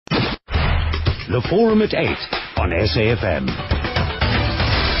The Forum at 8 on SAfm.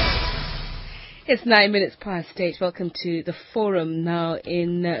 It's 9 minutes past 8. Welcome to the Forum. Now,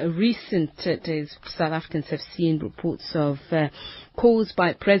 in recent days, South Africans have seen reports of calls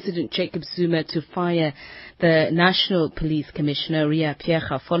by President Jacob Zuma to fire the National Police Commissioner, Ria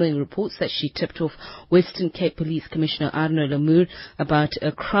Piecha, following reports that she tipped off Western Cape Police Commissioner Arno Lamour about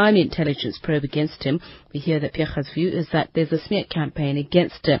a crime intelligence probe against him. We hear that Piecha's view is that there's a smear campaign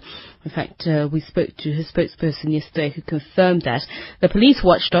against her. In fact, we spoke to her spokesperson yesterday who confirmed that. The police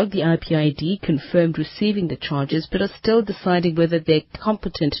watchdog, the IPID, confirmed receiving the charges but are still deciding whether they're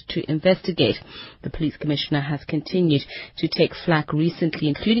competent to investigate. The police commissioner has continued to take flack recently,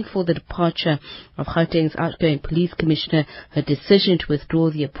 including for the departure of Gauteng's outgoing police commissioner, her decision to withdraw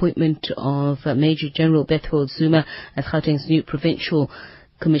the appointment of Major General Bethuel Zuma as Gauteng's new provincial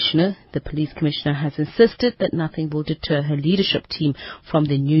commissioner. The police commissioner has insisted that nothing will deter her leadership team from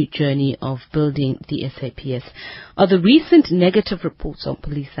the new journey of building the SAPS. Are the recent negative reports on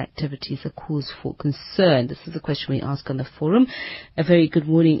police activities a cause for concern? This is a question we ask on the forum. A very good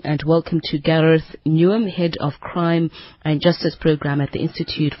morning and welcome to Gareth Newham, Head of Crime and Justice Program at the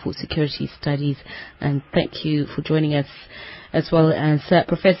Institute for Security Studies. And thank you for joining us, as well as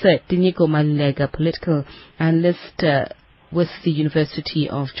Professor Dinyiko Malulega, political analyst with the University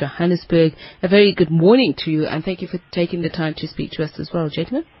of Johannesburg. A very good morning to you, and thank you for taking the time to speak to us as well,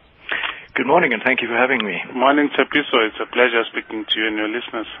 gentlemen. Good morning, and thank you for having me. Morning, Tsepiso. It's a pleasure speaking to you and your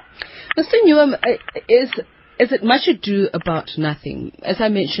listeners. Mr. Newham, is it much ado about nothing? As I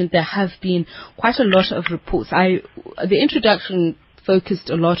mentioned, there have been quite a lot of reports. The introduction focused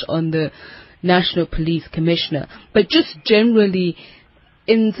a lot on the National Police Commissioner, but just generally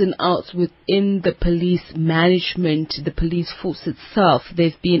ins and outs within the police management, the police force itself,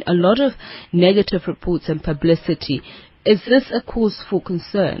 there's been a lot of negative reports and publicity. Is this a cause for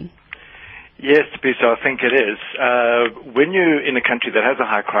concern? Yes, Pisa, I think it is. When you're in a country that has a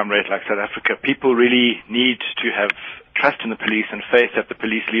high crime rate like South Africa, people really need to have trust in the police and faith that the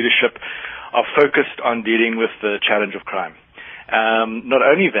police leadership are focused on dealing with the challenge of crime. Not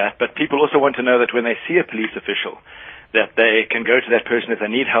only that, but people also want to know that when they see a police official, that they can go to that person if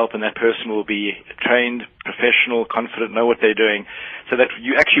they need help, and that person will be trained, professional, confident, know what they're doing, so that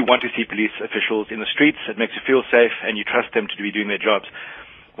you actually want to see police officials in the streets. It makes you feel safe, and you trust them to be doing their jobs.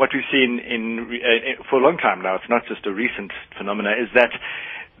 What we've seen for a long time now, it's not just a recent phenomena, is that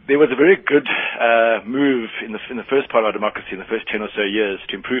there was a very good move in the first part of our democracy, in the first 10 or so years,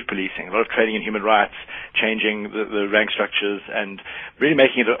 to improve policing. A lot of training in human rights, changing the rank structures, and really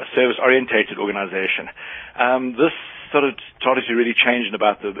making it a service-orientated organization. This sort of started to really change in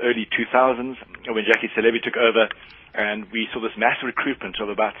about the early 2000s when Jackie Selebi took over, and we saw this massive recruitment of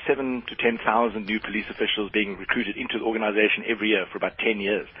about 7,000 to 10,000 new police officials being recruited into the organization every year for about 10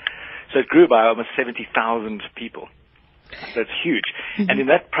 years. So it grew by almost 70,000 people. So it's huge. Mm-hmm. And in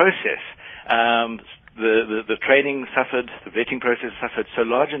that process, the training suffered, the vetting process suffered, so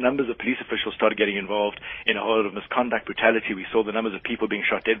larger numbers of police officials started getting involved in a whole lot of misconduct, brutality. We saw the numbers of people being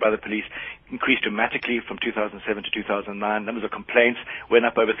shot dead by the police increased dramatically from 2007 to 2009. Numbers of complaints went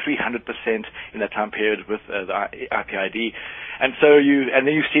up over 300% in that time period with the IPID. And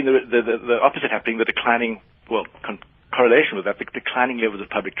then you've seen the opposite happening, the declining, correlation with that, the declining levels of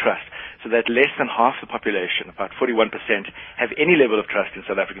public trust, so that less than half the population, about 41%, have any level of trust in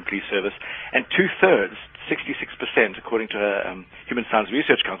South African Police Service, and two-thirds, 66%, according to a Human Science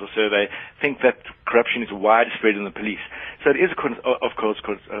Research Council survey, think that corruption is widespread in the police. So it is, of course,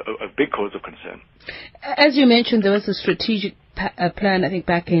 a big cause of concern. As you mentioned, there was a strategic plan, I think,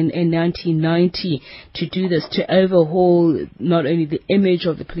 back in 1990 to do this, to overhaul not only the image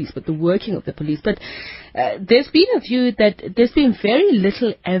of the police, but the working of the police. But there's been a view that there's been very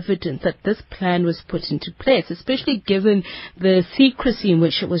little evidence that this plan was put into place, especially given the secrecy in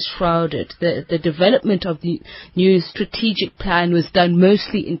which it was shrouded. The development of the new strategic plan was done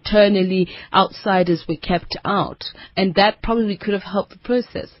mostly internally. Outsiders were kept out, and that probably could have helped the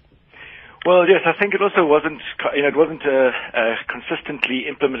process. Well, yes, I think it also wasn't consistently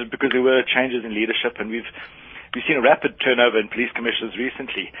implemented because there were changes in leadership, and we've seen a rapid turnover in police commissioners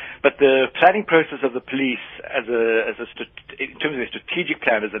recently. But the planning process of the police, in terms of a strategic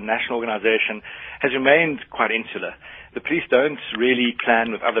plan as a national organization, has remained quite insular. The police don't really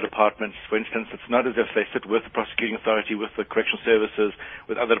plan with other departments. For instance, it's not as if they sit with the prosecuting authority, with the correctional services,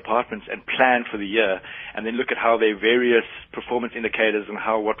 with other departments and plan for the year and then look at how their various performance indicators and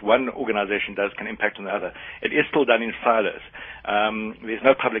how what one organization does can impact on the other. It is still done in silos. There's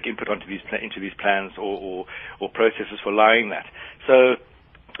no public input into these plans or processes for allowing that. So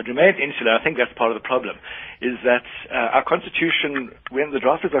it remains insular. I think that's part of the problem. is that our Constitution, when the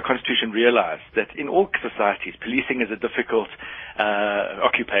drafters of our Constitution realized that in all societies, policing is a difficult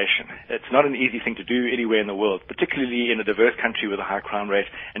occupation. It's not an easy thing to do anywhere in the world, particularly in a diverse country with a high crime rate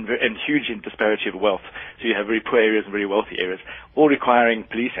and huge disparity of wealth. So you have very poor areas and very wealthy areas, all requiring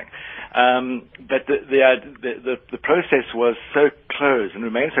policing. But the process was so closed and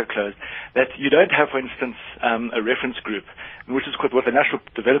remains so closed that you don't have, for instance, a reference group, which is what the National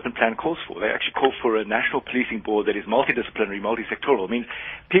Development Plan calls for. They actually call for a national policing board that is multidisciplinary, multi-sectoral. It means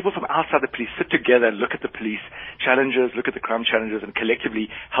people from outside the police sit together, look at the police challenges, look at the crime challenges, and collectively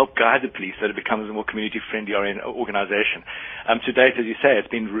help guide the police so that it becomes a more community-friendly organization. To date, as you say, it's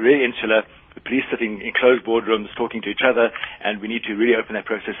been really insular. The police sitting in closed boardrooms talking to each other, and we need to really open that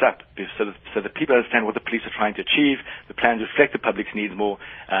process up so that people understand what the police are trying to achieve, the plans reflect the public's needs more,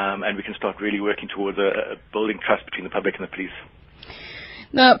 and we can start really working towards building trust between the public and the police.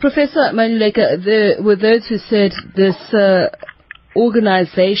 Now, Professor Maluleka, there were those who said this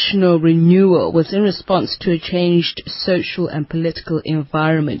organizational renewal was in response to a changed social and political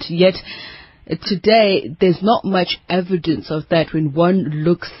environment, yet today, there's not much evidence of that when one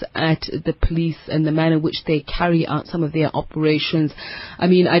looks at the police and the manner in which they carry out some of their operations. I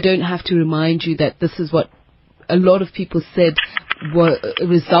mean, I don't have to remind you that this is what a lot of people said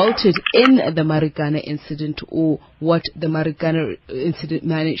resulted in the Marikana incident, or what the Marikana incident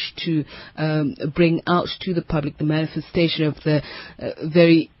managed to bring out to the public, the manifestation of the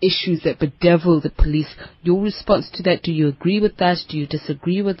very issues that bedevil the police. Your response to that, do you agree with that? Do you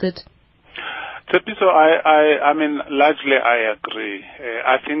disagree with it? So I mean, largely I agree.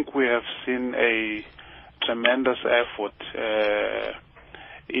 I think we have seen a tremendous effort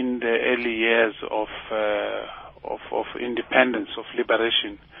in the early years of independence, of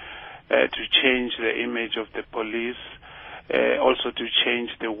liberation, to change the image of the police, also to change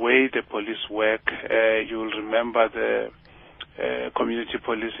the way the police work. You'll remember the community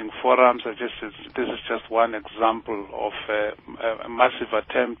policing forums. This is just one example of a massive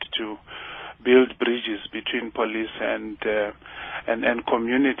attempt to build bridges between police and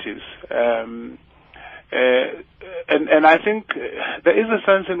communities. And I think there is a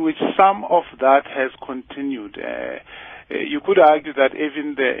sense in which some of that has continued. You could argue that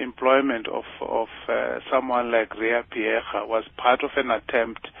even the employment of someone like Rea Piecha was part of an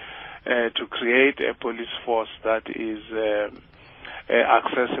attempt to create a police force that is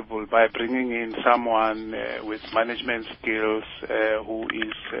accessible by bringing in someone with management skills who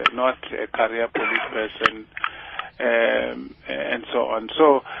is not a career police person, and so on.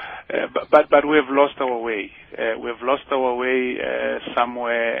 So, but we have lost our way. We have lost our way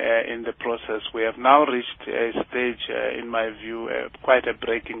somewhere in the process. We have now reached a stage, in my view, quite a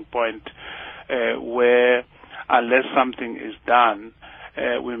breaking point, where unless something is done,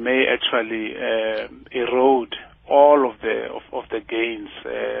 we may actually erode all of the gains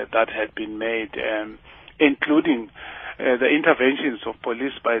that had been made, including the interventions of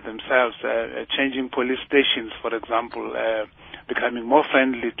police by themselves, changing police stations, for example, becoming more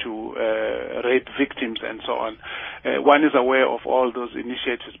friendly to rape victims and so on. One is aware of all those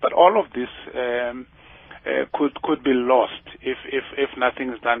initiatives, but all of this could be lost if nothing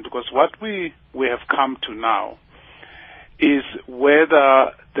is done, because what we have come to now is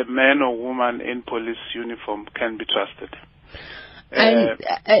whether the man or woman in police uniform can be trusted.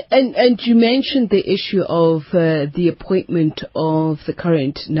 And you mentioned the issue of the appointment of the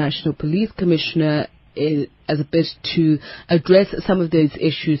current National Police Commissioner as a bit to address some of those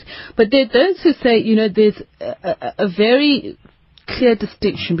issues. But there are those who say, there's a very clear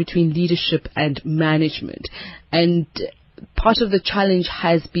distinction between leadership and management. And part of the challenge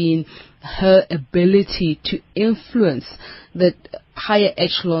has been her ability to influence the higher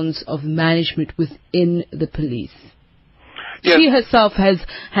echelons of management within the police. Yes. She herself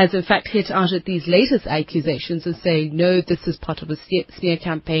has in fact hit out at these latest accusations and saying, no, this is part of a smear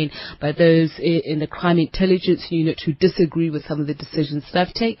campaign by those in the crime intelligence unit who disagree with some of the decisions that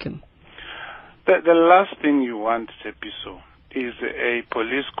I've taken. The last thing you want, Tepiso, is a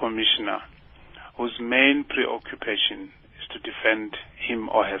police commissioner whose main preoccupation is to defend him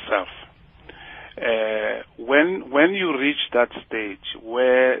or herself. When you reach that stage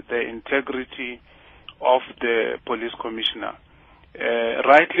where the integrity of the police commissioner,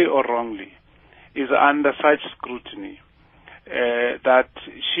 rightly or wrongly, is under such scrutiny that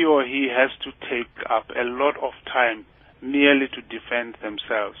she or he has to take up a lot of time merely to defend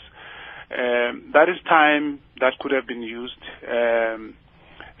themselves, that is time that could have been used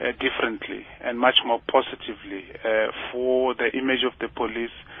differently and much more positively for the image of the police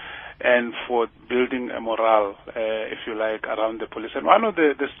and for building a morale, if you like, around the police. And one of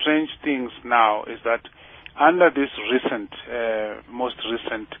the strange things now is that under this most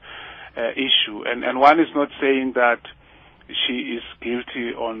recent issue, and one is not saying that she is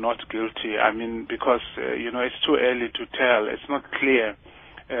guilty or not guilty. I mean, because it's too early to tell. It's not clear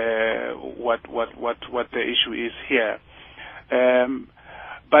what the issue is here.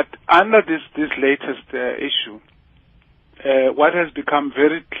 But under this latest issue, what has become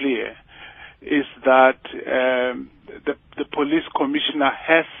very clear is that the police commissioner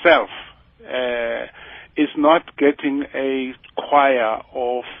herself is not getting a choir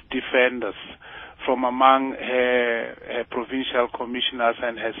of defenders from among her provincial commissioners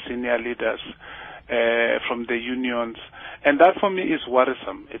and her senior leaders from the unions. And that for me is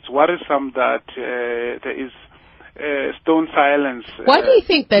worrisome. It's worrisome that there is stone silence. Why do you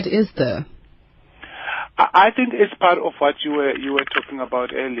think that is, though? I think it's part of what you were talking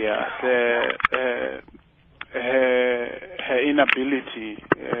about earlier, her inability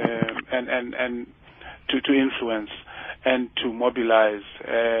and to influence and to mobilize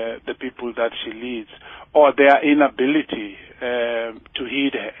the people that she leads, or their inability to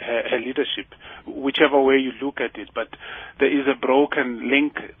heed her leadership, whichever way you look at it. But there is a broken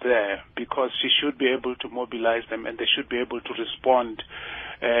link there, because she should be able to mobilize them, and they should be able to respond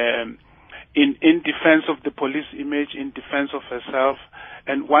in defense of the police image, in defense of herself,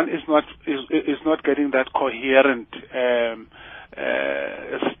 and one is not getting that coherent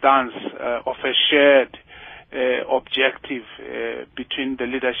stance of a shared objective between the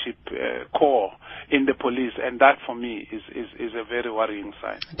leadership core in the police, and that for me is a very worrying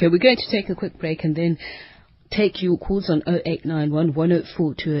sign. Okay, we're going to take a quick break and then take your calls on 0891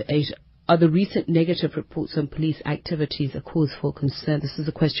 104 208. Are the recent negative reports on police activities a cause for concern? This is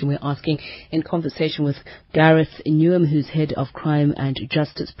a question we're asking in conversation with Gareth Newham, who's head of crime and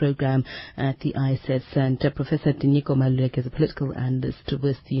justice program at the ISS, and Professor Dinyiko Maluleke is a political analyst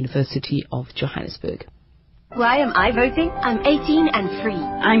with the University of Johannesburg. Why am I voting? I'm 18 and free.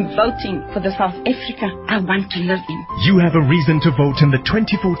 I'm voting for the South Africa I want to live in. You have a reason to vote in the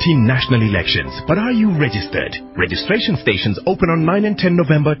 2014 national elections, but are you registered? Registration stations open on 9 and 10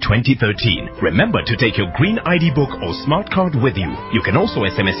 November 2013. Remember to take your green ID book or smart card with you. You can also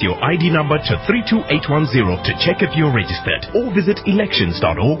SMS your ID number to 32810 to check if you're registered, or visit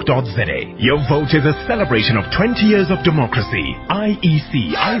elections.org.za. Your vote is a celebration of 20 years of democracy.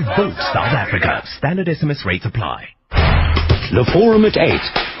 IEC, I vote South Africa. Standard SMS rates apply. The Forum at 8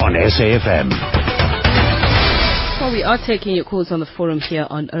 on SAfm. Well, we are taking your calls on the forum here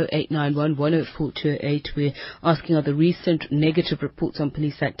on 0891 104 208. We're asking, are the recent negative reports on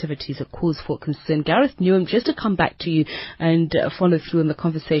police activities a cause for concern? Gareth Newham, just to come back to you and follow through on the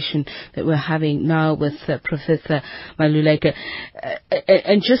conversation that we're having now with Professor Maluleke,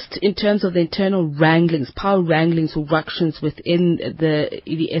 and just in terms of the internal wranglings, power wranglings or ructions within the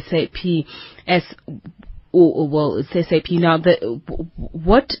SAP, it's SAP now.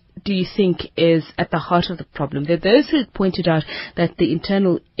 What do you think is at the heart of the problem? There are those who pointed out that the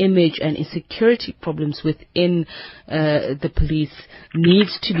internal image and insecurity problems within the police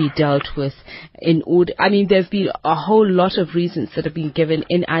needs to be dealt with in order. I mean, there have been a whole lot of reasons that have been given: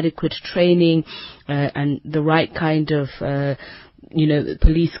 inadequate training and the right kind of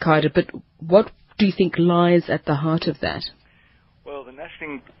police cadre. But what do you think lies at the heart of that? Well, the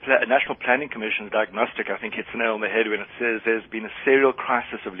National Planning Commission's diagnostic, I think, hits the nail on the head when it says there's been a serial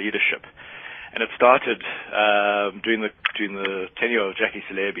crisis of leadership. And it started during the tenure of Jackie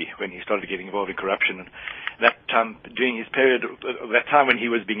Selebi, when he started getting involved in corruption. And that time, during his period, that time when he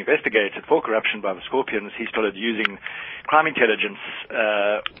was being investigated for corruption by the Scorpions, he started using crime intelligence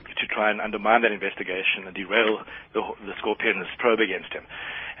to try and undermine that investigation and derail the Scorpions' probe against him.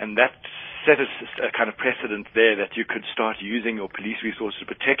 And that set a kind of precedent there that you could start using your police resources to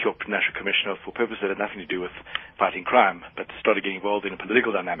protect your national commissioner for purposes that had nothing to do with fighting crime, but started getting involved in a political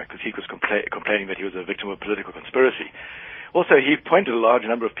dynamic because he was complaining that he was a victim of political conspiracy. Also, he appointed a large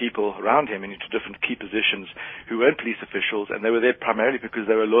number of people around him into different key positions who weren't police officials, and they were there primarily because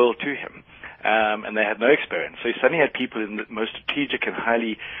they were loyal to him, and they had no experience. So he suddenly had people in the most strategic and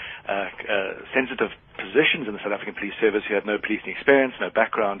highly sensitive positions in the South African Police Service who had no policing experience, no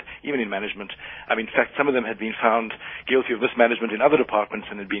background, even in management. I mean, in fact, some of them had been found guilty of mismanagement in other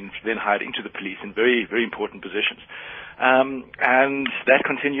departments and had been then hired into the police in very, very important positions. And that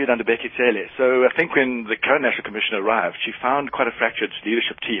continued under Becky Cele. So I think when the current National Commissioner arrived, she found quite a fractured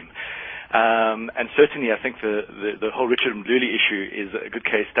leadership team. And certainly, I think the whole Richard Mdluli issue is a good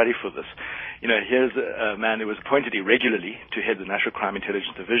case study for this. Here's a man who was appointed irregularly to head the National Crime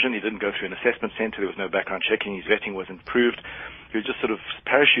Intelligence Division. He didn't go through an assessment center. There was no background checking. His vetting wasn't approved. He was just sort of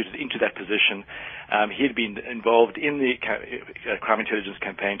parachuted into that position. He had been involved in the crime intelligence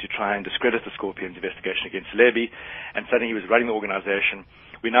campaign to try and discredit the Scorpions investigation against Levy, and suddenly he was running the organization.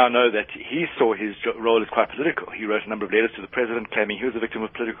 We now know that he saw his role as quite political. He wrote a number of letters to the president claiming he was a victim of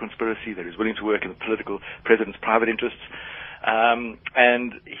political conspiracy, that he was willing to work in the president's private interests.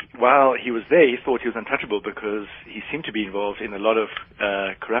 And while he was there, he thought he was untouchable because he seemed to be involved in a lot of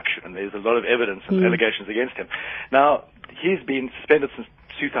corruption, and there's a lot of evidence and allegations against him. Now, he's been suspended since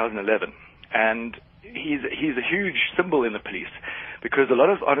 2011, and he's a huge symbol in the police because a lot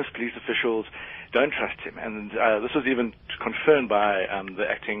of honest police officials don't trust him. And this was even confirmed by the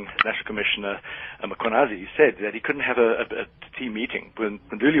acting National Commissioner, Mkonazi. He said that he couldn't have a team meeting when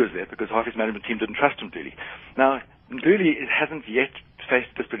Mdluli was there because half his management team didn't trust Mdluli. Now, Mdluli hasn't yet faced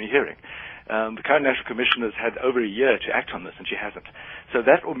a disciplinary hearing. The current National Commissioner has had over a year to act on this, and she hasn't. So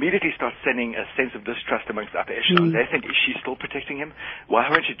that immediately starts sending a sense of distrust amongst the upper echelon. They think, is she still protecting him?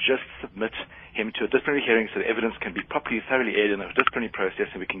 Why won't she just submit him to a disciplinary hearing so the evidence can be properly, thoroughly aired in a disciplinary process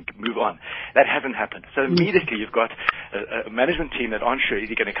and we can move on? That hasn't happened. So immediately you've got a management team that aren't sure,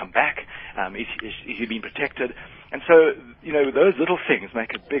 is he going to come back? Is he being protected? And so, those little things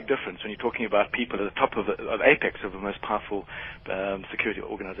make a big difference when you're talking about people at the top of apex of the most powerful security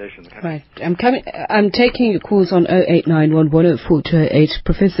organization in the country. Right. I'm taking your calls on 0891104208.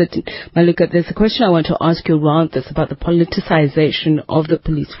 Professor Malika, there's a question I want to ask you around this about the politicization of the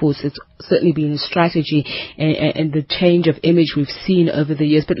police force. It's certainly been a strategy and the change of image we've seen over the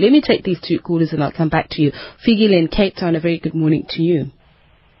years. But let me take these two callers and I'll come back to you. Figile in Cape Town, a very good morning to you.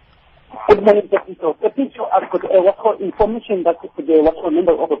 Good morning, Deputy. Deputy, I've got information that there was a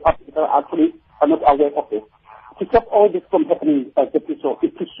number of the public that actually are not aware of it. To stop all this from happening, Deputy, is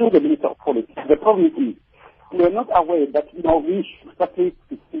to sue the Minister of Police. The problem is, we are not aware that we should start to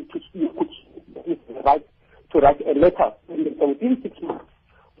write a letter within 6 months.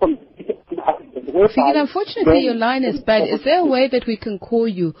 Figile, unfortunately, your line is bad. Is there a way that we can call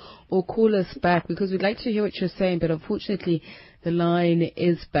you or call us back? Because we'd like to hear what you're saying, but unfortunately, the line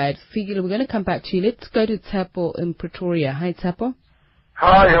is bad. Figile, we're going to come back to you. Let's go to Tsapo in Pretoria. Hi, Tsapo.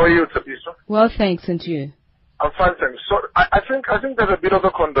 Hi, how are you, Tsapiso? Well, thanks, and you? I'm fine, thanks. So I think there's a bit of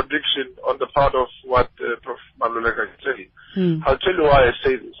a contradiction on the part of what Prof. Maluleka is saying. I'll tell you why I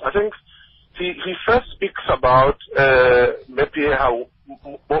say this. I think he first speaks about Mepie how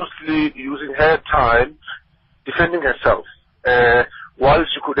mostly using her time defending herself, while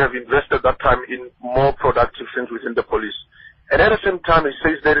she could have invested that time in more productive things within the police. And at the same time, he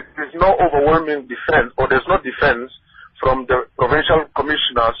says that there's no overwhelming defense, or there's no defense from the provincial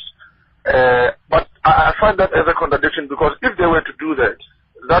commissioners. But I find that as a contradiction, because if they were to do that,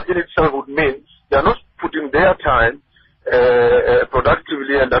 that in itself would mean they're not putting their time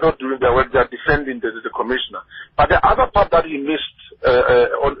productively, and they're not doing their work, they're defending the commissioner. But the other part that he missed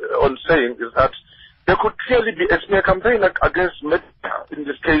on saying is that there could clearly be a smear campaign against Meta in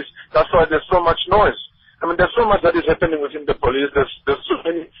this case. That's why there's so much noise. I mean, there's so much that is happening within the police. There's so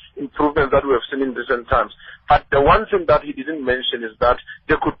many improvements that we have seen in recent times. But the one thing that he didn't mention is that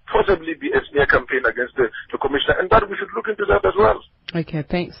there could possibly be a smear campaign against the commissioner, and that we should look into that as well. Okay,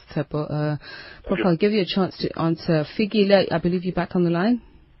 thanks, Tsapo. Prof, I'll give you a chance to answer. Figile, I believe you're back on the line.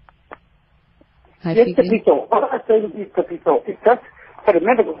 Hi, yes, Figile. What I say is, Capito, it's just for the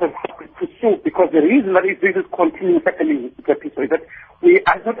members of the public to sue, because the reason that this is continuing happening, Capito, is that we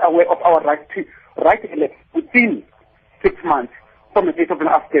are not aware of our right to write a letter within 6 months from the date of an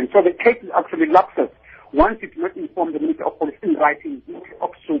accident. So the case actually lapses once it not inform the Minister of Police in writing of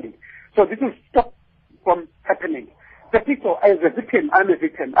suing. So this will stop from happening. Capito, as a victim, I'm a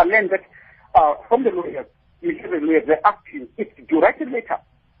victim. I learned that from the lawyers, they're asking if you write a letter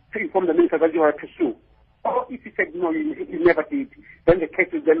to inform the Minister that you are to sue. Or if you said no, you never did, then the case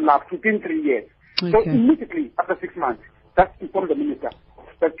will then lapse within 3 years. Okay. So immediately after 6 months, that's inform the Minister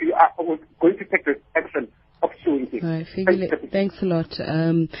that you are going to take the action of suing him. Right, thanks a lot.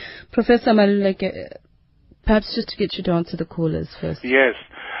 Professor Maluleka, perhaps just to get you to answer the callers first. Yes.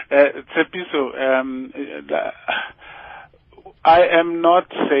 Tsepiso, I am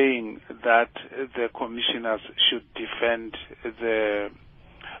not saying that the commissioners should defend the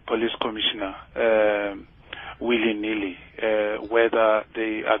police commissioner willy-nilly, whether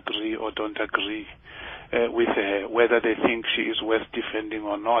they agree or don't agree with her, whether they think she is worth defending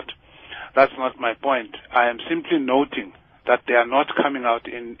or not. That's not my point. I am simply noting that they are not coming out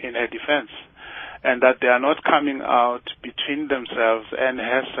in her defense, and that they are not coming out between themselves and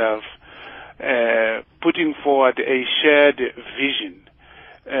herself putting forward a shared vision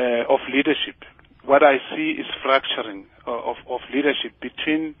of leadership. What I see is fracturing of leadership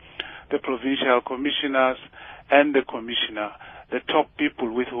between the provincial commissioners and the commissioner, the top people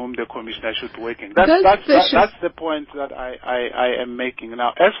with whom the commissioner should be working. That's the point that I am making.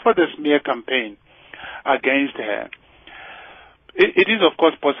 Now, as for the smear campaign against her, it is of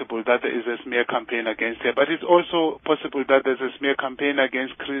course possible that there is a smear campaign against her, but it's also possible that there's a smear campaign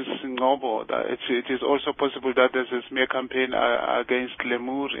against Chris Ngobo. It is also possible that there's a smear campaign against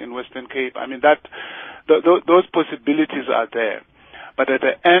Lemur in Western Cape. I mean, those possibilities are there. But at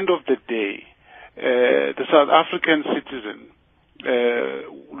the end of the day, the South African citizen,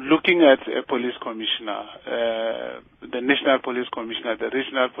 looking at a police commissioner, the national police commissioner, the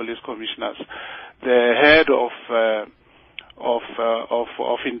regional police commissioners, the head of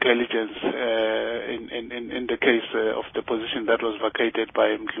intelligence in the case of the position that was vacated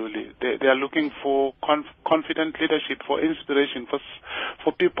by Mdluli. They are looking for confident leadership, for inspiration,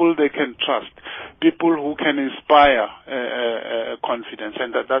 for people they can trust, people who can inspire confidence,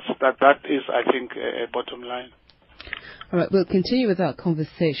 and that is, I think, a bottom line. All right, we'll continue with our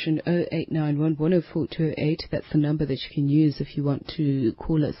conversation. 0891 104 208. That's the number that you can use if you want to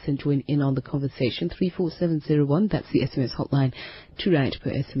call us and join in on the conversation. 34701. That's the SMS hotline. R2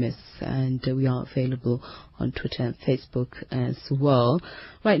 per SMS, and we are available on Twitter and Facebook as well.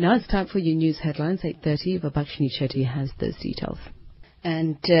 Right now, it's time for your news headlines. 8:30. Vabakshini Chetty has those details.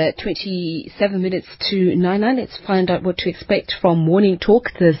 And 27 minutes to 9. Let's find out what to expect from Morning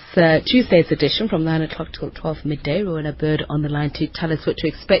Talk, this Tuesday's edition from 9 o'clock till 12 midday. Rowena Bird on the line to tell us what to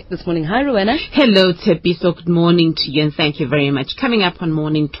expect this morning. Hi, Rowena. Hello, Tepiso. Good morning to you, and thank you very much. Coming up on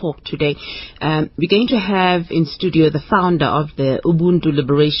Morning Talk today, we're going to have in studio the founder of the Ubuntu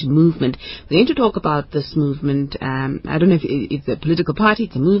Liberation Movement. We're going to talk about this movement. I don't know if it's a political party,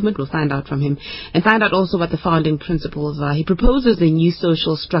 it's a movement. We'll find out from him, and find out also what the founding principles are. He proposes a new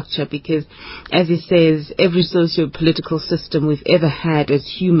social structure because, as he says, every socio-political system we've ever had as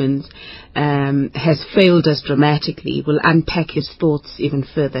humans has failed us dramatically. We'll unpack his thoughts even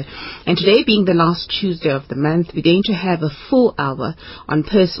further. And today, being the last Tuesday of the month, we're going to have a full hour on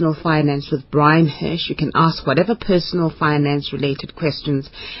personal finance with Brian Hirsch. You can ask whatever personal finance related questions,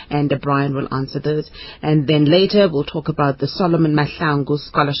 and Brian will answer those. And then later we'll talk about the Solomon Mahlangu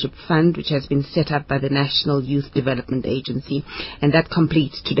Scholarship Fund, which has been set up by the National Youth Development Agency. And that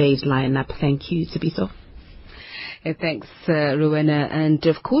completes today's lineup. Thank you, Sibiso. Thanks, Rowena. And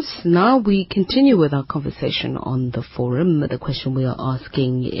of course, now we continue with our conversation on the forum. The question we are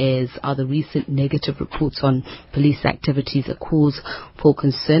asking is, are the recent negative reports on police activities a cause for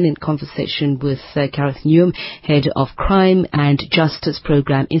concern? In conversation with Gareth Newham, Head of Crime and Justice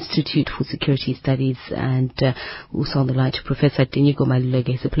Program, Institute for Security Studies, and also on the line to Professor Dinigo Maluleke.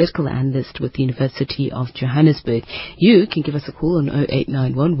 He's a political analyst with the University of Johannesburg. You can give us a call on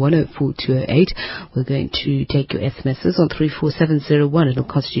 0891 104 208. We're going to take your SMSs on 34701. It'll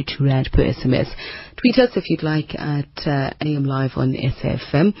cost you R2 per SMS. Tweet us if you'd like at AMLive on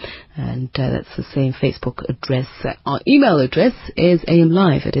SAfm, and that's the same Facebook address. Our email address is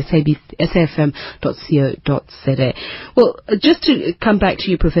amlive@safm.co.za. Well, just to come back to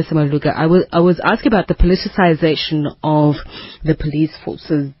you, Professor Maluleke, I was asking about the politicization of the police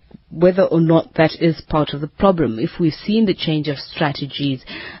forces, whether or not that is part of the problem. If we've seen the change of strategies,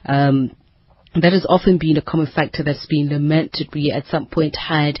 that has often been a common factor that's been lamented. We at some point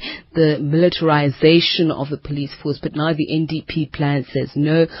had the militarization of the police force, but now the NDP plan says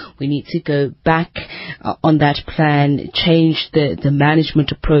no, we need to go back on that plan, change the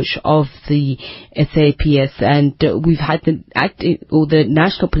management approach of the SAPS, and we've had the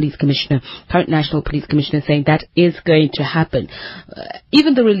National Police Commissioner, current National Police Commissioner, saying that is going to happen.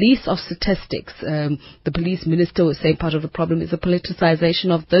 Even the release of statistics, the police minister was saying part of the problem is the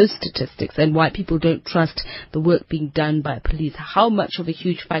politicization of those statistics and why people don't trust the work being done by police. How much of a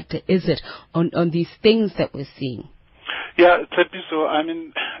huge factor is it on these things that we're seeing? Yeah, Tsepiso, I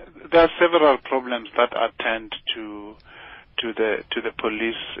mean, there are several problems that attend to the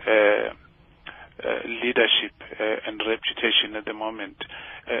police leadership and reputation at the moment.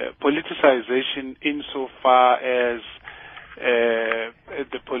 Politicization, insofar as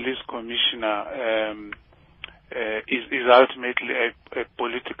the police commissioner is ultimately a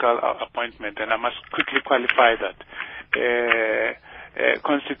political appointment, and I must quickly qualify that.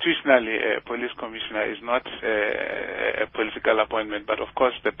 Constitutionally, a police commissioner is not a political appointment, but of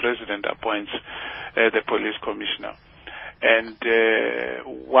course the president appoints the police commissioner. And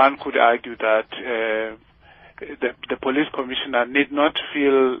one could argue that the police commissioner need not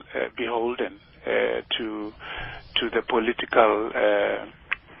feel beholden to the political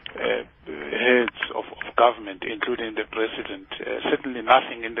heads of government, including the president. Certainly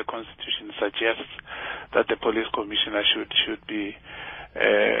nothing in the constitution suggests that the police commissioner should be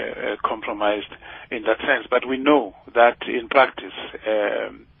compromised in that sense. But we know that in practice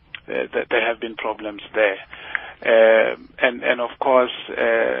that there have been problems there. And of course,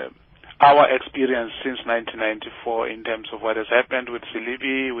 our experience since 1994 in terms of what has happened with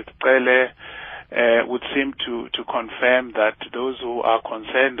Silibi, with Pele, would seem to confirm that those who are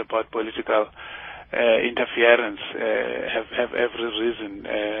concerned about political interference have every reason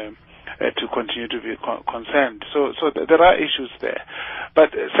to continue to be concerned. So there are issues there.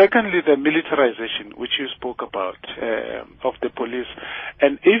 But secondly, the militarization, which you spoke about, of the police.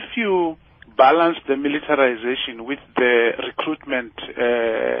 And if you balance the militarization with the recruitment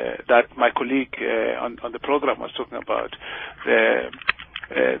that my colleague on the program was talking about,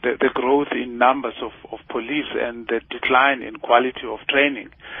 the growth in numbers of police and the decline in quality of training,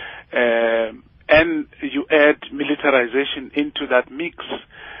 and you add militarization into that mix,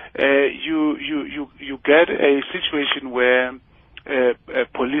 you get a situation where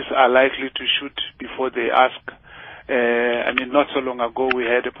police are likely to shoot before they ask. I mean, not so long ago we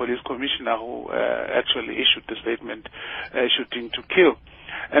had a police commissioner who actually issued the statement, shooting to kill.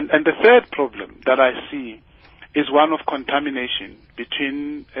 And the third problem that I see is one of contamination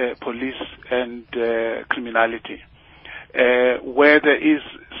between police and criminality, where there is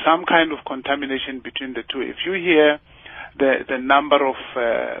some kind of contamination between the two. If you hear the number of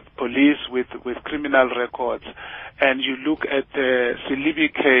police with criminal records, and you look at the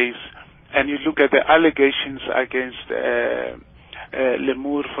Silibi case, and you look at the allegations against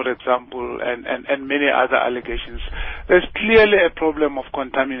Lemur, for example, and many other allegations, there's clearly a problem of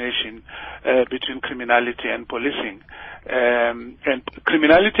contamination between criminality and policing. And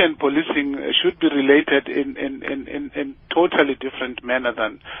criminality and policing should be related in totally different manner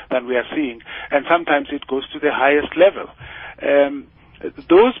than we are seeing. And sometimes it goes to the highest level.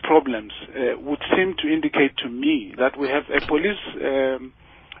 Those problems would seem to indicate to me that we have a police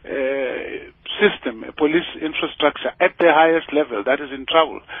system, a police infrastructure at the highest level that is in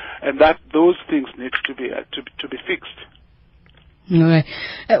trouble, and that those things need to be fixed. All right.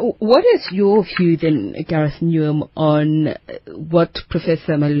 What is your view then, Gareth Newham, on what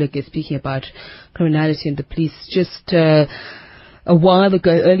Professor Maluleke is speaking about, criminality and the police? Just a while ago,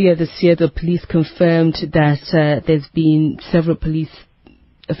 earlier this year, the police confirmed that there's been several police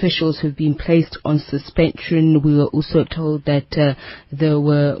officials who've been placed on suspension. We were also told that there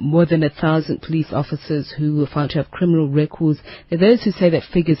were more than 1,000 police officers who were found to have criminal records. There are those who say that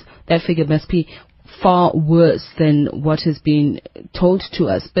figure must be far worse than what has been told to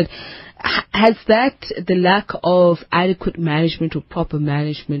us. But has that, the lack of adequate management or proper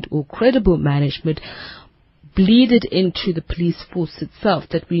management or credible management, bleeded into the police force itself,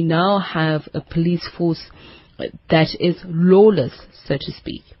 that we now have a police force that is lawless, so to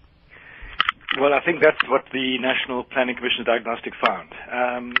speak? Well, I think that's what the National Planning Commission diagnostic found.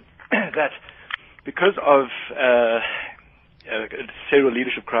 That because of a serial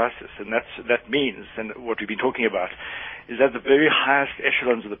leadership crisis, and that means, and what we've been talking about, is that the very highest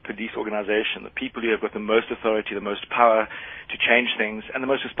echelons of the police organization, the people who have got the most authority, the most power to change things, and the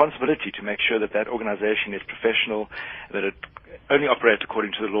most responsibility to make sure that that organization is professional, that it only operates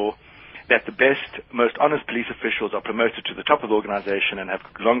according to the law, that the best, most honest police officials are promoted to the top of the organization and have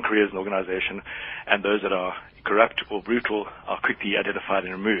long careers in the organization, and those that are corrupt or brutal are quickly identified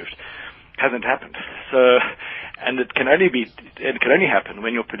and removed. Hasn't happened. So, and it can only happen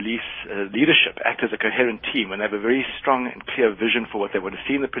when your police leadership act as a coherent team, when they have a very strong and clear vision for what they want to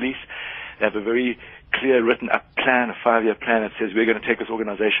see in the police. They have a very clear written up plan, a 5-year plan that says we're going to take this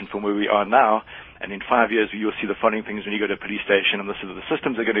organization from where we are now, and in 5 years you'll see the following things when you go to a police station, and this is the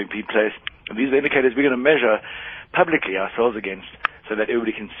systems are going to be in place, and these are the indicators we're going to measure publicly ourselves against, so that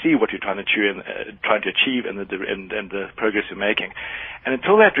everybody can see what you're trying to achieve and the progress you're making. And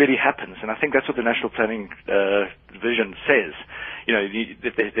until that really happens, and I think that's what the National Planning Vision says, you know,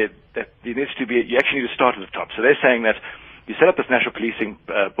 that there needs to be, you actually need to start at the top. So they're saying that you set up this National Policing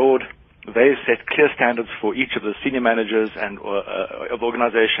Board. They set clear standards for each of the senior managers and of the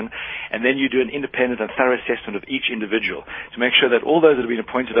organization, and then you do an independent and thorough assessment of each individual to make sure that all those that have been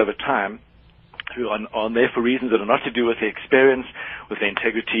appointed over time who are there for reasons that are not to do with their experience, with their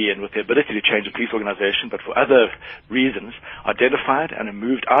integrity, and with their ability to change a police organization, but for other reasons, identified and are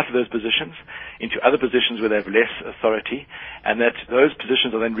moved out of those positions into other positions where they have less authority, and that those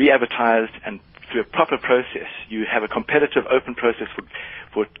positions are then re-advertised, and through a proper process, you have a competitive, open process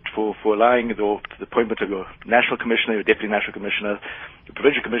for allowing the appointment of your national commissioner, your deputy national commissioner, the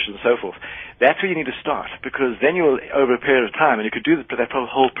provincial commissioners, and so forth. That's where you need to start, because then you will, over a period of time, and you could do that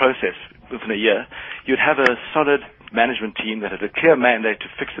whole process within a year, you'd have a solid management team that has a clear mandate to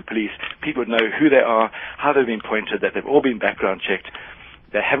fix the police. People would know who they are, how they've been appointed, that they've all been background checked,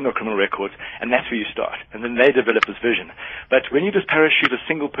 they haven't got criminal records, and that's where you start. And then they develop this vision. But when you just parachute a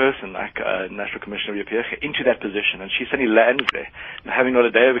single person, like National Commissioner Riapiecha, into that position, and she suddenly lands there, having not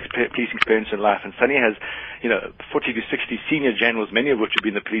a day of police experience in life, and suddenly has, 40 to 60 senior generals, many of which have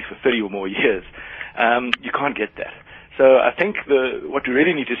been in the police for 30 or more years, you can't get that. So I think what we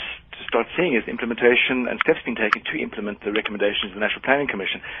really need to start seeing is implementation and steps being taken to implement the recommendations of the National Planning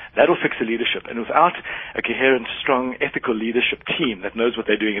Commission. That'll fix the leadership. And without a coherent, strong, ethical leadership team that knows what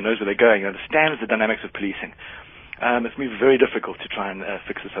they're doing and knows where they're going and understands the dynamics of policing, it's going to be very difficult to try and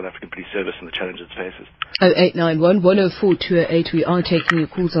fix the South African Police Service and the challenges it faces. 0891 104 208. We are taking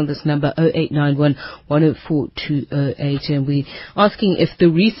your calls on this number, 0891 104 208. And we're asking if the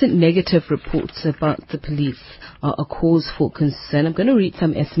recent negative reports about the police are a cause for concern. I'm going to read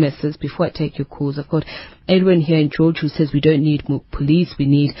some SMSs before I take your calls. I've got Edwin here in George who says we don't need more police. We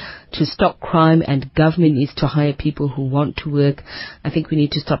need to stop crime, and government needs to hire people who want to work. I think we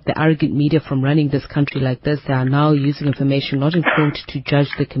need to stop the arrogant media from running this country like this. They are now using information not informed to judge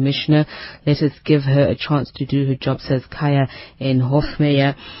the commissioner. Let us give her a chance to do her job, says Kaya in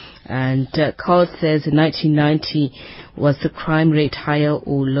Hofmeyer. And Carl says in 1990, was the crime rate higher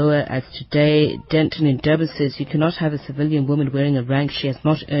or lower as today? Denton in Durban says you cannot have a civilian woman wearing a rank she has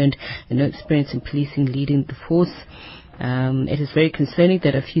not earned and no experience in policing leading the force. It is very concerning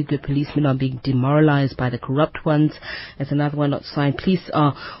that a few good policemen are being demoralized by the corrupt ones. As another one not signed, police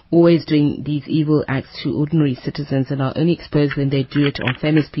are always doing these evil acts to ordinary citizens and are only exposed when they do it on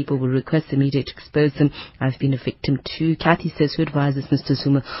famous people. Will request the media to expose them. I've been a victim too. Kathy says who advises Mr.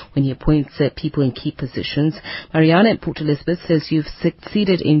 Zuma when he appoints people in key positions. Mariana at Port Elizabeth says you've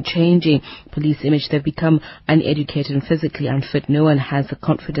succeeded in changing police image. They've become uneducated and physically unfit. No one has the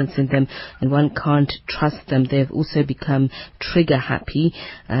confidence in them and one can't trust them. They've also become trigger happy.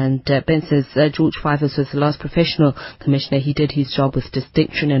 And Ben says George Fivers was the last professional commissioner. He did his job with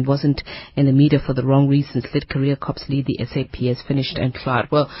distinction and wasn't in the media for the wrong reasons. Let career cops lead the SAPS. Finished and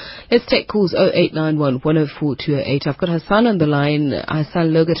cleared. Well, let's take calls 0891 104 208. I've got Hassan on the line.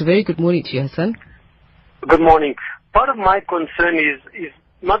 Hassan Logat, a very good morning to you, Hassan. Good morning. Part of my concern is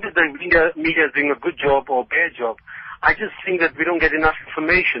not that the media is doing a good job or bad job. I just think that we don't get enough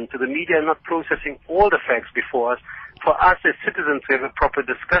information, so the media are not processing all the facts before us. For us as citizens to have a proper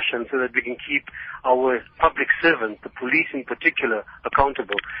discussion so that we can keep our public servants, the police in particular,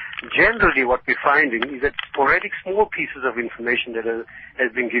 accountable. Generally what we're finding is that sporadic small pieces of information that has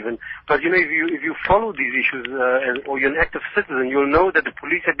been given. But if you follow these issues or you're an active citizen, you'll know that the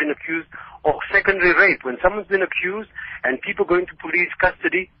police have been accused of secondary rape. When someone's been accused and people go into police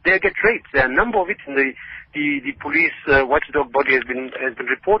custody, they get raped. There are a number of it in the police watchdog body has been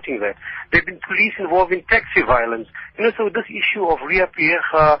reporting that. There have been police involved in taxi violence. So this issue of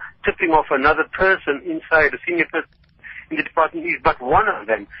Riapiecha tipping off another person inside, a senior person in the department, is but one of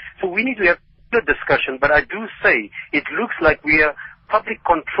them. So we need to have a discussion, but I do say it looks like public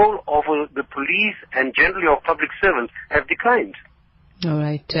control over the police and generally our public servants have declined. All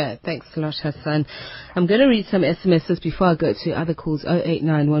right. Thanks a lot, Hassan. I'm going to read some SMSs before I go to other calls.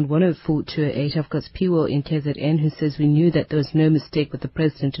 0891 104 208. I've got Piwo in KZN who says we knew that there was no mistake with the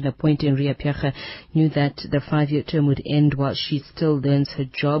president in appointing Riapiecha, knew that the 5-year term would end while she still learns her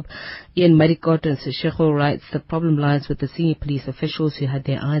job. Ian Marikot and Seshego writes the problem lies with the senior police officials who had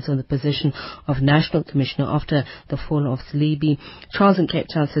their eyes on the position of National Commissioner after the fall of Salebi. Charles in Cape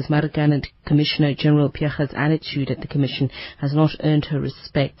Town says Marigan and Commissioner General Piecha's attitude at the Commission has not earned her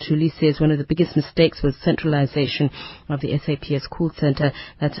respect. Julie says one of the biggest mistakes was centralization of the SAPS call center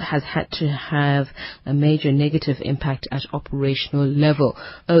that has had to have a major negative impact at operational level.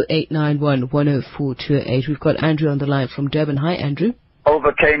 0891 104 208. We've got Andrew on the line from Durban. Hi, Andrew.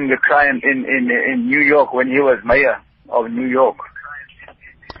 Overcame the crime in New York when he was mayor of New York.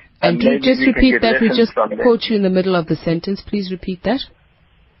 And do just repeat that? We just caught you in the middle of the sentence. Please repeat that.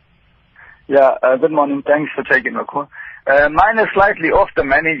 Yeah, good morning. Thanks for taking my call. Mine is slightly off the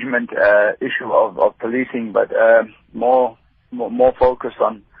management issue of policing, but more focus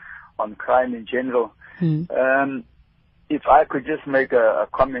on crime in general. if I could just make a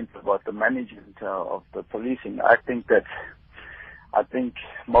comment about the management of the policing, I think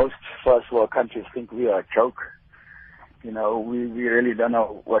most first world countries think we are a joke. You know, we really don't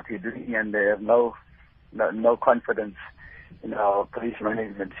know what we're doing, and they have no confidence in our police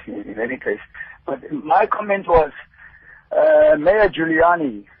management in any case. But my comment was, Mayor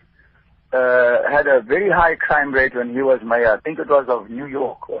Giuliani had a very high crime rate when he was mayor. I think it was of New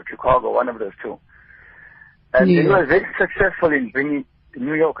York or Chicago, one of those two. And he was very successful in bringing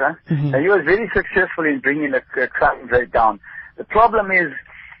New York, and he was very successful in bringing the crime rate down. The problem is,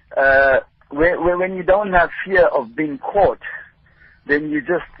 when you don't have fear of being caught, then you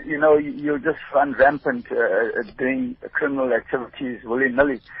just run rampant doing criminal activities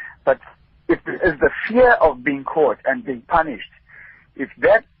willy-nilly. But if the fear of being caught and being punished, if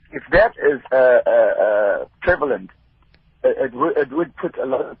that is prevalent, it would put a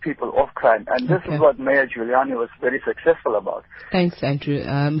lot of people off crime, and this is what Mayor Giuliani was very successful about. Thanks, Andrew.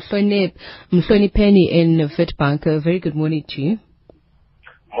 Mhloni Penny in Witbank, a very good morning to you.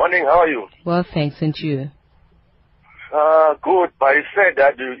 Morning, how are you? Well, thanks, and you? Good, but you said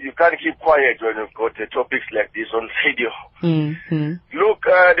that you can't keep quiet when you've got topics like this on radio. Look,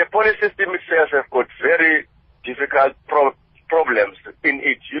 the police system itself has got very difficult problems in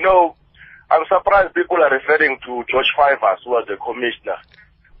it. You know, I'm surprised people are referring to George Fivers, who was the commissioner,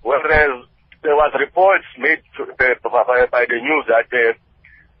 whereas there was reports made by the news that the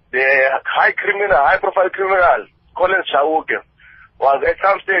high-profile criminal, Colin Chauke, was at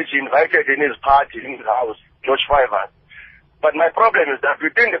some stage invited in his party, in his house, George Fivers. But my problem is that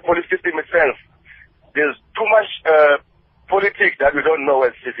within the police system itself, there's too much politics that we don't know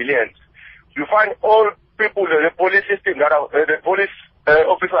as civilians. You find all people in the police system that are the police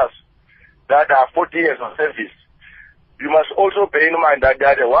officers that are 40 years of service. You must also bear in mind that they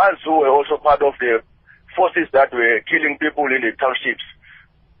are the ones who were also part of the forces that were killing people in the townships.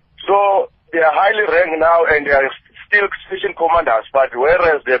 So they are highly ranked now, and they are still station commanders, but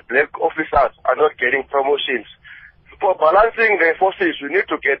whereas the black officers are not getting promotions. For balancing the forces, we need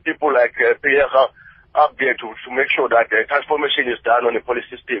to get people like Pierre up there to make sure that the transformation is done on the police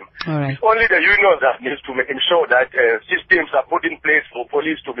system. Right. It's only the unions that needs to ensure that systems are put in place for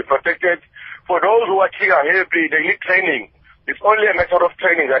police to be protected. For those who are trigger happy, they need training. It's only a matter of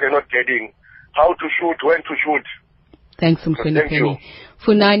training that they're not getting. How to shoot, when to shoot. Thanks, Mhloni Penny.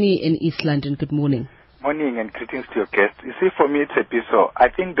 Funani in East London, good morning. Morning and greetings to your guests. You see, for me, it's a piece of,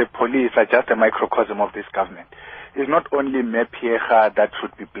 I think the police are just a microcosm of this government. It's not only Mayor Pierre that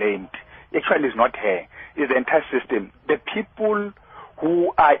should be blamed. Actually, it's not her. It's the entire system. The people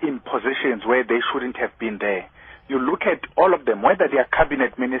who are in positions where they shouldn't have been there. You look at all of them, whether they are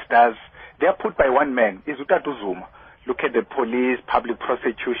cabinet ministers, they are put by one man, Izutatu Zuma. Look at the police, public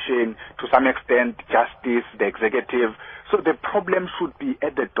prosecution, to some extent, justice, the executive. So the problem should be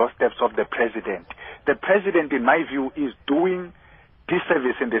at the doorsteps of the president. The president, in my view, is doing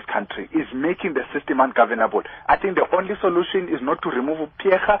disservice in this country, is making the system ungovernable. I think the only solution is not to remove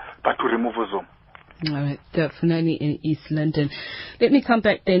Pierre, but to remove Zuma. All right, definitely in East London. Let me come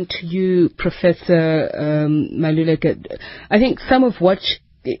back then to you, Professor Maluleka. I think some of what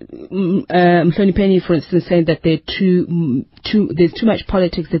Mhloni Penny, for instance, saying that there's too much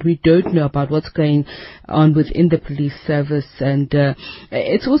politics that we don't know about what's going on within the police service, and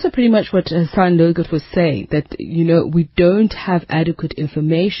it's also pretty much what Hassan Logat was saying, that we don't have adequate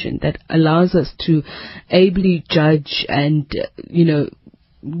information that allows us to ably judge and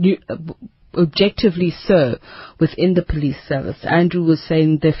objectively so within the police service. Andrew was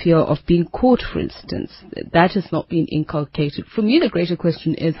saying the fear of being caught, for instance, that has not been inculcated. For me, the greater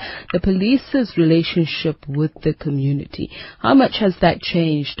question is the police's relationship with the community. How much has that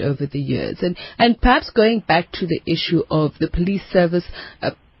changed over the years? And perhaps going back to the issue of the police service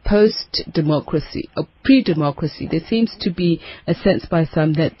post-democracy or pre-democracy, there seems to be a sense by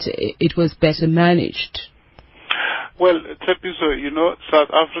some that it was better managed. Well, Tepiso, South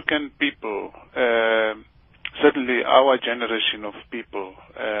African people, certainly our generation of people,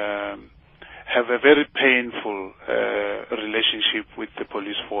 have a very painful relationship with the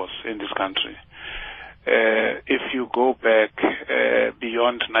police force in this country. If you go back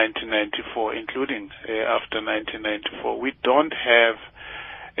beyond 1994, including after 1994, we don't have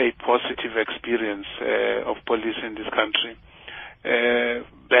a positive experience of police in this country.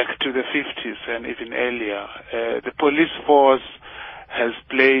 Back to the 50s and even earlier, the police force has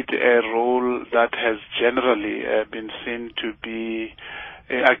played a role that has generally been seen to be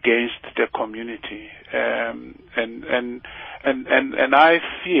against the community, and I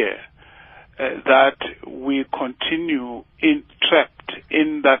fear that we continue trapped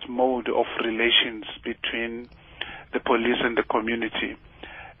in that mode of relations between the police and the community,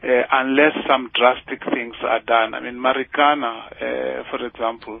 unless some drastic things are done. I mean, Marikana, for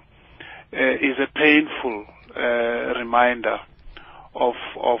example, is a painful reminder of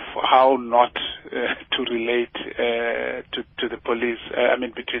how not to relate to the police. I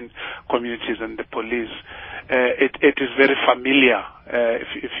mean, between communities and the police. It is very familiar,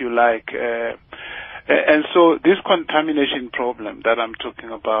 if you like. And so this contamination problem that I'm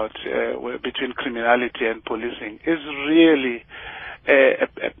talking about between criminality and policing is really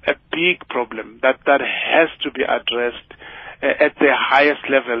a big problem that has to be addressed at the highest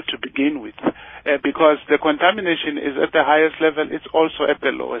level to begin with. Because the contamination is at the highest level, it's also at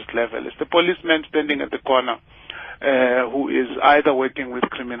the lowest level. It's the policeman standing at the corner who is either working with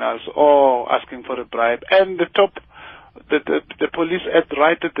criminals or asking for a bribe, and the police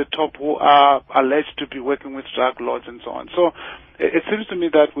right at the top who are alleged to be working with drug lords and so on. So it seems to me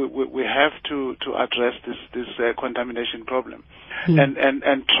that we have to address this contamination problem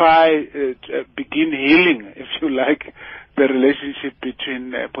and try begin healing, if you like, the relationship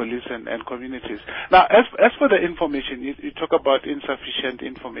between police and communities. Now, as for the information, you talk about insufficient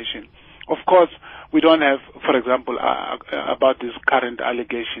information. Of course, we don't have, for example, about these current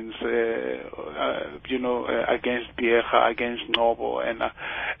allegations, against Biecha, against Nobo, and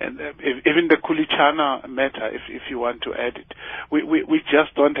even the Kulichana matter, if you want to add it. We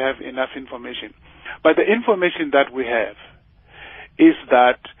just don't have enough information. But the information that we have is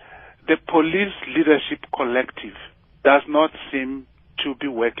that the police leadership collective does not seem to be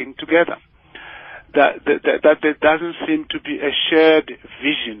working together. That there doesn't seem to be a shared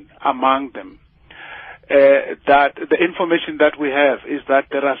vision among them. That the information that we have is that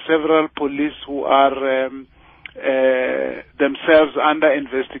there are several police who are themselves under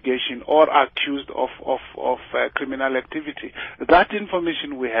investigation or accused of criminal activity. That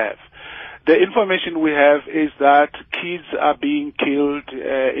information we have. The information we have is that kids are being killed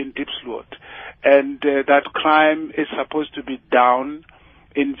in Diepsloot, and that crime is supposed to be down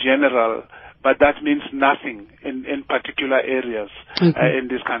in general, but that means nothing in particular areas in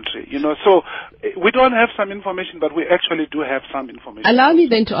this country. So we don't have some information, but we actually do have some information. Allow me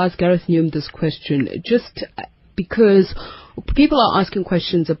then to ask Gareth Newman this question, just because people are asking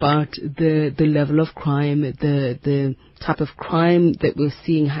questions about the level of crime, the type of crime that we're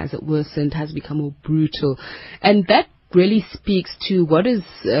seeing. Has it worsened? Has it become more brutal? And that really speaks to what is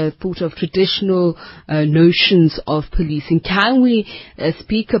thought of traditional notions of policing. Can we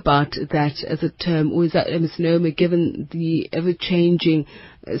speak about that as a term, or is that a misnomer given the ever-changing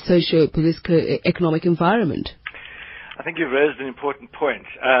socio-political economic environment? I think you've raised an important point.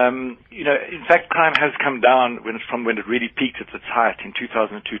 In fact, crime has come down from when it really peaked at its height in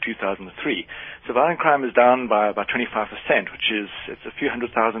 2002, 2003. So violent crime is down by about 25%, it's a few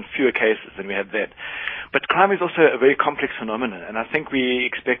 100,000 fewer cases than we had then. But crime is also a very complex phenomenon, and I think we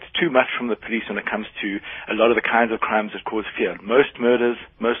expect too much from the police when it comes to a lot of the kinds of crimes that cause fear. Most murders,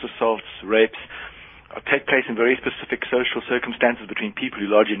 most assaults, rapes, take place in very specific social circumstances between people who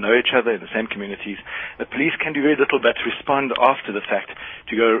largely know each other in the same communities. The police can do very little but respond after the fact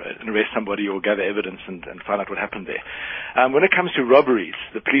to go and arrest somebody or gather evidence and find out what happened there. When it comes to robberies,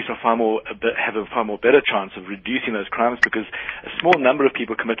 the police have a far more better chance of reducing those crimes because a small number of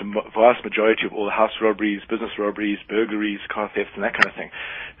people commit a vast majority of all the house robberies, business robberies, burglaries, car thefts, and that kind of thing.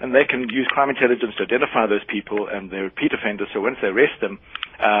 And they can use crime intelligence to identify those people and they're repeat offenders, so once they arrest them,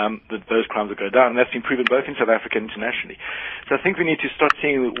 those crimes will go down. And that's been proven both in South Africa and internationally. So I think we need to start to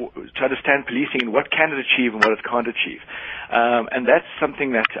understand policing and what can it achieve and what it can't achieve. And that's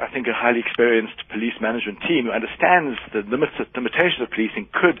something that I think a highly experienced police management team who understands the limitations of policing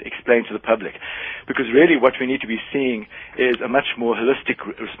could explain to the public. Because really what we need to be seeing is a much more holistic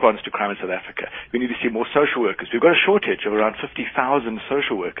response to crime in South Africa. We need to see more social workers. We've got a shortage of around 50,000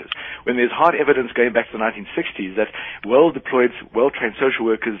 social workers. When there's hard evidence going back to the 1960s that well-deployed, well-trained social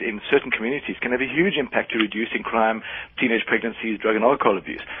workers in certain communities can have a huge impact to reducing crime, teenage pregnancies, drug and alcohol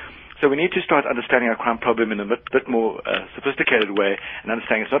abuse. So we need to start understanding our crime problem in a bit more sophisticated way and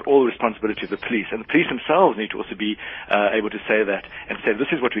understanding it's not all the responsibility of the police. And the police themselves need to also be able to say that and say this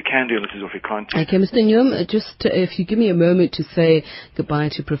is what we can do and this is what we can't do. Okay, Mr. Nyom, just if you give me a moment to say goodbye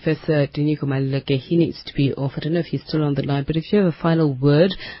to Professor Diniko Maluleke. He needs to be off. I don't know if he's still on the line, but if you have a final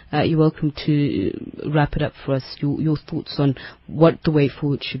word, you're welcome to wrap it up for us, your thoughts on what the way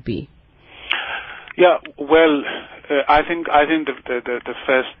forward should be. Yeah, well, I think the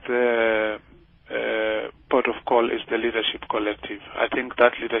first port of call is the leadership collective. I think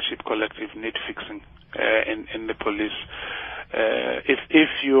that leadership collective needs fixing in the police. If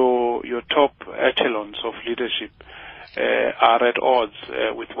your top echelons of leadership are at odds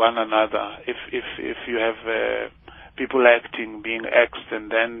with one another, if you have people acting, being axed, and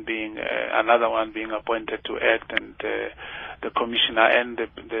then being another one being appointed to act, and the commissioner and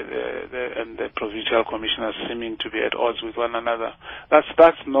the provincial commissioners seeming to be at odds with one another.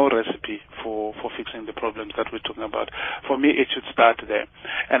 That's no recipe for fixing the problems that we're talking about. For me, it should start there.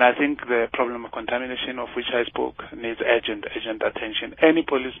 And I think the problem of contamination, of which I spoke, needs urgent attention. Any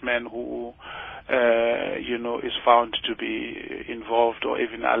policeman who is found to be involved or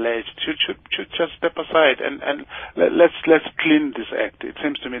even alleged should just step aside and let's clean this act. It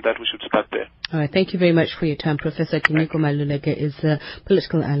seems to me that we should start there. All right, thank you very much for your time. Professor Kiniko Maluleke is a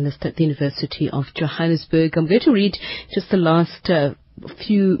political analyst at the University of Johannesburg. I'm going to read just the last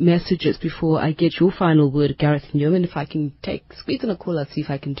few messages before I get your final word, Gareth Newman. If I can squeeze in a call, I'll see if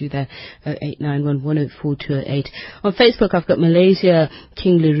I can do that. 0891104208. On Facebook, I've got Malaysia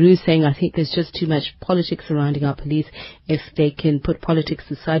King Leroux saying, I think there's just too much politics surrounding our police. If they can put politics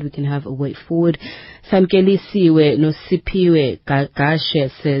aside, we can have a way forward. Samkelisiwe Nosipiwe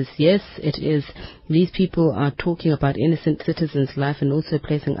Gagashe says, yes, it is. These people are talking about innocent citizens' life and also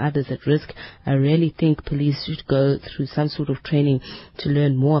placing others at risk. I really think police should go through some sort of training to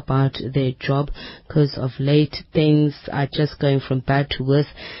learn more about their job, because of late things are just going from bad to worse.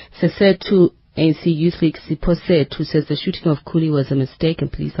 Sesetu ANC Youth League Siposet, who says the shooting of Kuli was a mistake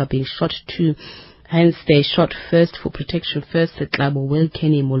and police are being shot too. Hence, they shot first for protection first. The Glabo Will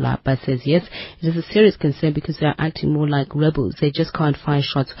Kenny Mulapa says, yes, it is a serious concern because they are acting more like rebels. They just can't fire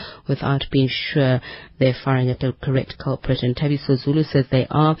shots without being sure they're firing at the correct culprit. And Tabiso Zulu says they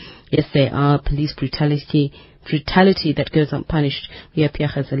are. Yes, they are. Police brutality that goes unpunished. Ria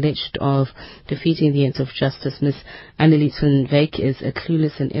Piach has alleged of defeating the ends of justice. Miss Annelies van Wyk is a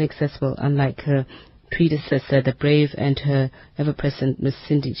clueless and inaccessible, unlike her predecessor, the brave and her ever-present Miss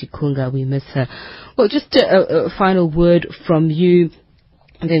Cindy Chikunga. We miss her. Well, just a final word from you,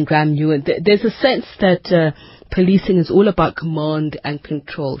 and then Graham Newen. There's a sense that policing is all about command and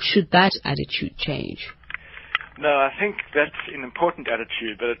control. Should that attitude change? No, I think that's an important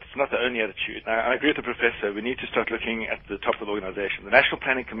attitude, but it's not the only attitude. I agree with the professor. We need to start looking at the top of the organization. The National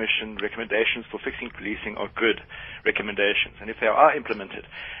Planning Commission recommendations for fixing policing are good recommendations, and if they are implemented,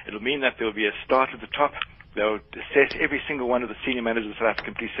 it'll mean that there will be a start at the top. They'll assess every single one of the senior managers of the South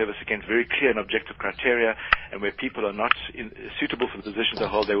African Police Service against very clear and objective criteria, and where people are not suitable for the positions they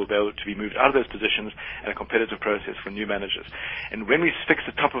hold, they will be able to be moved out of those positions and a competitive process for new managers. And when we fix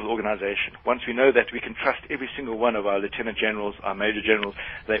the top of the organization, once we know that we can trust every single one of our lieutenant generals, our major generals,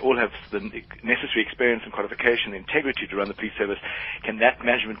 they all have the necessary experience and qualification and integrity to run the police service, can that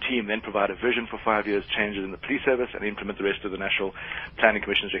management team then provide a vision for 5 years changes in the police service and implement the rest of the National Planning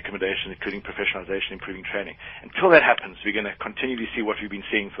Commission's recommendations, including professionalization, improving training. Until that happens, we're going to continually see what we've been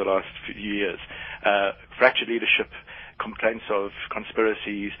seeing for the last few years. Fractured leadership, complaints of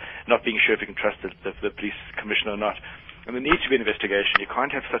conspiracies, not being sure if you can trust the police commissioner or not. And there needs to be an investigation. You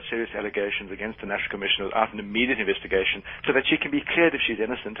can't have such serious allegations against the National Commissioner without an immediate investigation so that she can be cleared if she's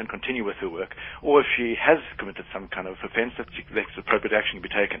innocent and continue with her work, or if she has committed some kind of offence, that appropriate action can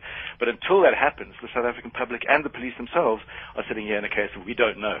be taken. But until that happens, the South African public and the police themselves are sitting here in a case of we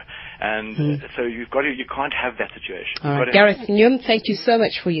don't know. And so you can't have that situation. All right. Gareth Nyum, thank you so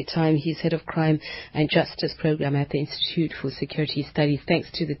much for your time. He's Head of Crime and Justice Program at the Institute for Security Studies. Thanks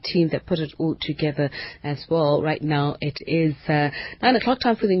to the team that put it all together as well. Right now, it is 9 o'clock,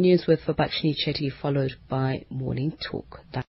 time for the news with Babakshini Chetty, followed by Morning Talk.